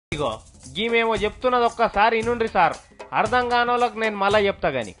ఇగో గీమేమో చెప్తున్నది ఒక్కసారి ఇనుండ్రి సార్, అర్థం కానోళ్ళకి నేను మళ్ళా చెప్తా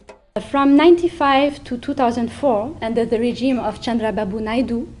గాని. From 95 to 2004, under the regime of Chandrababu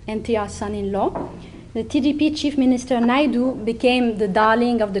Naidu, NTR's son-in-law, the TDP Chief Minister Naidu became the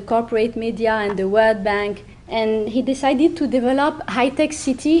darling of the corporate media and the World Bank, and he decided to develop high-tech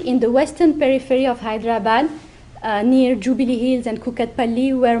city in the western periphery of Hyderabad, near Jubilee Hills and Kukatpalli,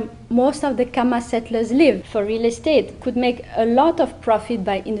 where most of the Kama settlers live. For real estate, could make a lot of profit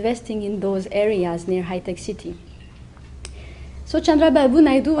by investing in those areas near high-tech city. So Chandrababu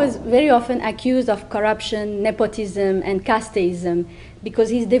Naidu was very often accused of corruption, nepotism and casteism because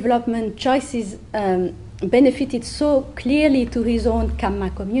his development choices benefited so clearly to his own Kama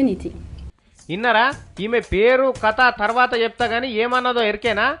community. ఇన్నరా ఈమె పేరు కథ తర్వాత చెప్తా గానీ ఏమన్నదో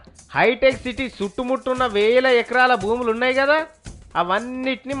ఎరికేనా? Hitech city చుట్టుముట్టున్న 1000 ఎకరాల భూములు ఉన్నాయి కదా,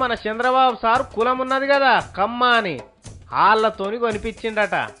 అవన్నిటిని మన చంద్రబాబు సార్ కులం ఉన్నది కదా కమ్మ అని వాళ్ళతోని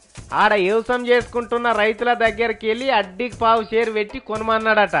కొనిపించిండట. ఆడ వ్యవసాయం చేసుకుంటున్న రైతుల దగ్గరికి వెళ్ళి అడ్డికి పావు షేర్ పెట్టి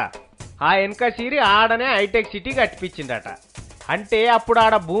కొనమన్నాడట. ఆ వెనక సిరి ఆడనే హైటెక్ సిటీ కట్టిపించిండట. అంటే అప్పుడు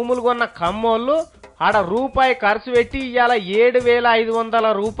ఆడ భూములు కొన్న కమ్మోళ్ళు ఆడ రూపాయి ఖర్చు పెట్టి ఇవాళ 7500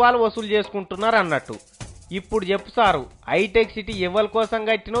 రూపాయలు వసూలు చేసుకుంటున్నారు అన్నట్టు. ఇప్పుడు చెప్పు సారు, హైటెక్ సిటీ ఎవరి కోసం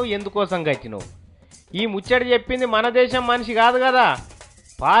కట్టినవు, ఎందుకోసం కట్టినవు? ఈ ముచ్చట చెప్పింది మన దేశం మనిషి కాదు కదా,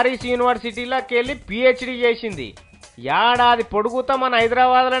 పారిస్ యూనివర్సిటీలోకి వెళ్ళి పిహెచ్డి చేసింది. ఏడాది పొడుగుతా మన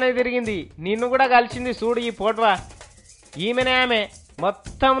హైదరాబాద్లోనే తిరిగింది. నిన్ను కూడా కలిసింది చూడు ఈ ఫోటోవా. ఈమెనే ఆమె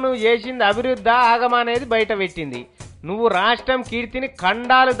మొత్తం నువ్వు చేసింది అభివృద్ధి ఆగమ అనేది బయట పెట్టింది. నువ్వు రాష్ట్రం కీర్తిని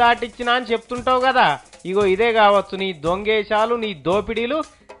ఖండాలు దాటిచ్చినా అని చెప్తుంటావు కదా, ఇగో ఇదే కావచ్చు నీ దొంగేశాలు, నీ దోపిడీలు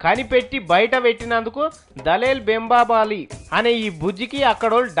కనిపెట్టి బయట పెట్టినందుకు దలేల్ బెంబాబాలి అనే ఈ బుజ్జికి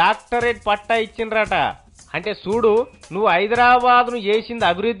అక్కడోళ్ళు డాక్టరేట్ పట్టా ఇచ్చిండ్రట. అంటే చూడు, నువ్వు హైదరాబాద్ను చేసింది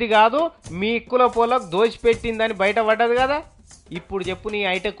అభివృద్ధి కాదు, మీ ఇక్కుల పొలకు దోచిపెట్టిందని బయట పడ్డది కదా. ఇప్పుడు చెప్పు నీ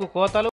హైటెక్ కోతలు.